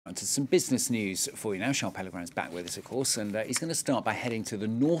To some business news for you now. Charles Pellegrin's back with us, of course, and he's going to start by heading to the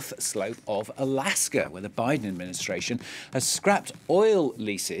north slope of Alaska, where the Biden administration has scrapped oil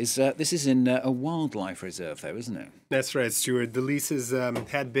leases. This is in a wildlife reserve, though, isn't it? That's right, Stuart. The leases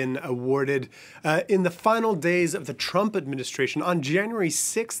had been awarded in the final days of the Trump administration on January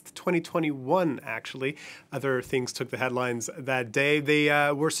 6th, 2021, actually. Other things took the headlines that day.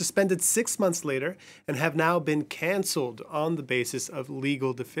 They were suspended 6 months later and have now been canceled on the basis of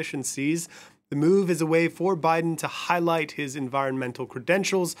legal deficiencies. The move is a way for Biden to highlight his environmental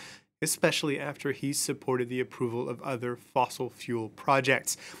credentials, especially after he supported the approval of other fossil fuel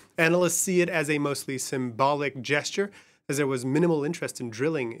projects. Analysts see it as a mostly symbolic gesture, as there was minimal interest in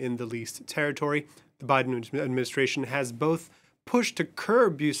drilling in the leased territory. The Biden administration has both pushed to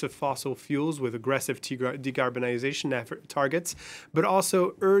curb use of fossil fuels with aggressive decarbonization targets, but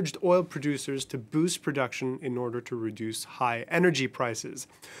also urged oil producers to boost production in order to reduce high energy prices.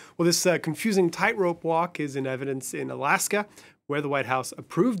 Well, this confusing tightrope walk is in evidence in Alaska, where the White House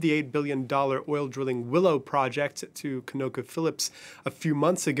approved the $8 billion oil drilling Willow project to ConocoPhillips a few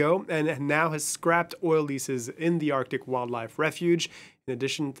months ago, and now has scrapped oil leases in the Arctic Wildlife Refuge, in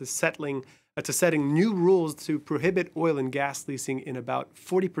addition to setting new rules to prohibit oil and gas leasing in about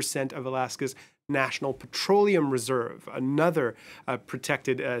 40% of Alaska's National Petroleum Reserve, another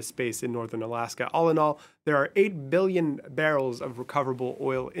protected space in northern Alaska. All in all, there are 8 billion barrels of recoverable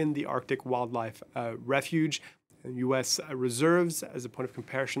oil in the Arctic Wildlife Refuge. U.S. reserves, as a point of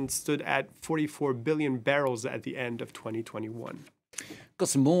comparison, stood at 44 billion barrels at the end of 2021. Got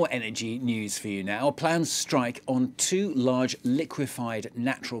some more energy news for you now. A planned strike on 2 large liquefied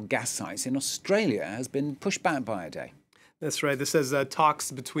natural gas sites in Australia has been pushed back by a day. That's right. This says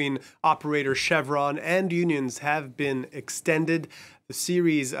talks between operator Chevron and unions have been extended. The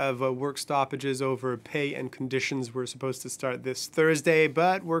series of work stoppages over pay and conditions were supposed to start this Thursday,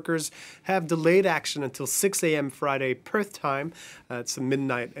 but workers have delayed action until 6 a.m. Friday Perth time. It's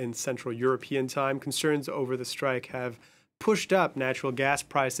midnight in Central European time. Concerns over the strike have pushed up natural gas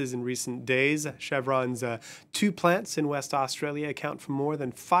prices in recent days. Chevron's 2 plants in West Australia account for more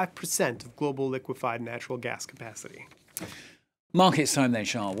than 5% of global liquefied natural gas capacity. Markets time then,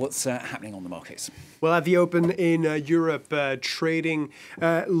 Charles. What's happening on the markets? Well, at the open in Europe, trading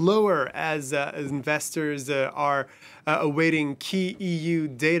lower as investors are awaiting key EU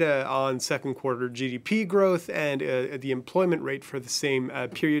data on second quarter GDP growth and the employment rate for the same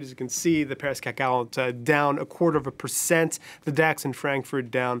period. As you can see, the Paris CAC 40 down 0.25%. The DAX in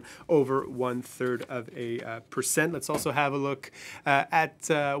Frankfurt down over 0.33%. Let's also have a look at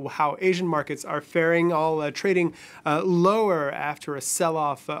how Asian markets are faring, all trading lower after a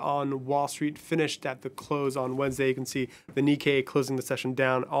sell-off on Wall Street finished at the close on Wednesday. You can see the Nikkei closing the session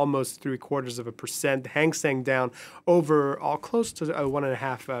down almost 0.75%. The Hang Seng down over close to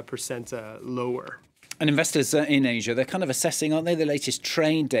 1.5% lower. And investors in Asia, they're kind of assessing, aren't they, the latest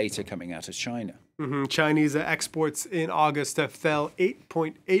trade data coming out of China? Chinese exports in August fell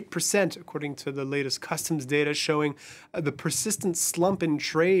 8.8%, according to the latest customs data, showing the persistent slump in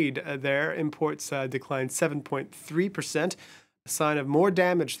trade there. Imports declined 7.3%, a sign of more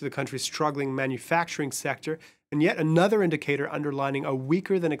damage to the country's struggling manufacturing sector, and yet another indicator underlining a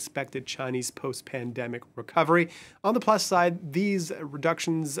weaker than expected Chinese post-pandemic recovery. On the plus side, these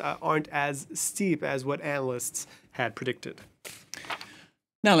reductions aren't as steep as what analysts had predicted.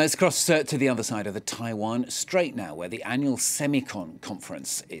 Now let's cross to the other side of the Taiwan Strait now, where the annual Semicon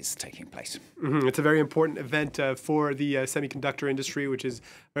conference is taking place. It's a very important event for the semiconductor industry, which is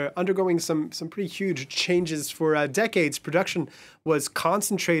undergoing some pretty huge changes for decades. Production was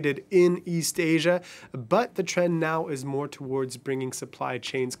concentrated in East Asia, but the trend now is more towards bringing supply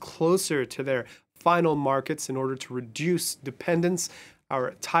chains closer to their final markets in order to reduce dependence.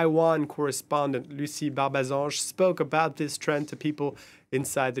 Our Taiwan correspondent, Lucie Barbazanges, spoke about this trend to people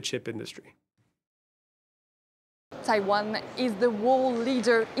inside the chip industry. Taiwan is the world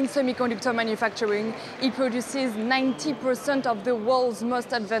leader in semiconductor manufacturing. It produces 90% of the world's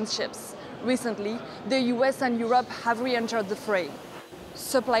most advanced chips. Recently, the US and Europe have re-entered the fray.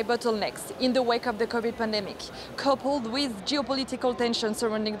 Supply bottlenecks in the wake of the COVID pandemic, coupled with geopolitical tensions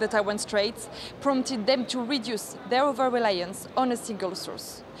surrounding the Taiwan Straits, prompted them to reduce their over-reliance on a single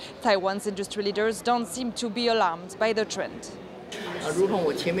source. Taiwan's industry leaders don't seem to be alarmed by the trend.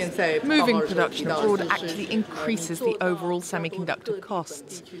 Moving production abroad actually increases the overall semiconductor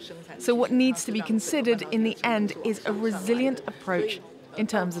costs. So what needs to be considered in the end is a resilient approach in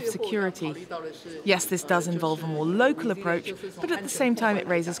terms of security. Yes, this does involve a more local approach, but at the same time it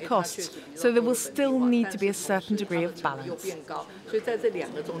raises costs, so there will still need to be a certain degree of balance.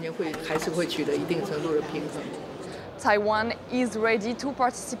 Taiwan is ready to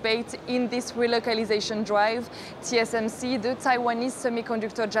participate in this relocalization drive. TSMC, the Taiwanese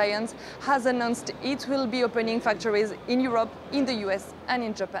semiconductor giant, has announced it will be opening factories in Europe, in the US and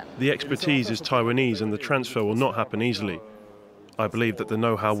in Japan. The expertise is Taiwanese and the transfer will not happen easily. I believe that the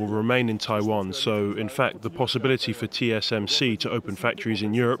know-how will remain in Taiwan, so in fact the possibility for TSMC to open factories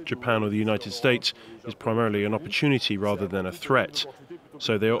in Europe, Japan or the United States is primarily an opportunity rather than a threat.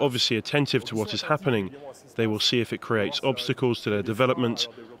 So they are obviously attentive to what is happening. They will see if it creates obstacles to their development,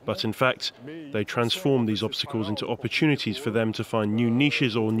 but in fact they transform these obstacles into opportunities for them to find new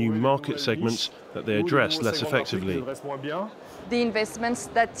niches or new market segments that they address less effectively. The investments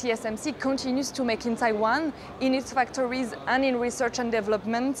that TSMC continues to make in Taiwan, in its factories and in research and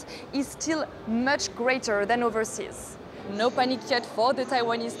development, is still much greater than overseas. No panic yet for the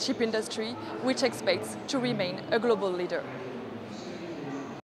Taiwanese chip industry, which expects to remain a global leader.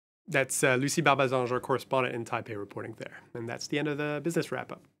 That's Lucie Barbazanges, our correspondent in Taipei, reporting there. And that's the end of the business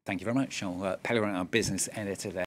wrap-up. Thank you very much. I'll Pellerin, our business editor there.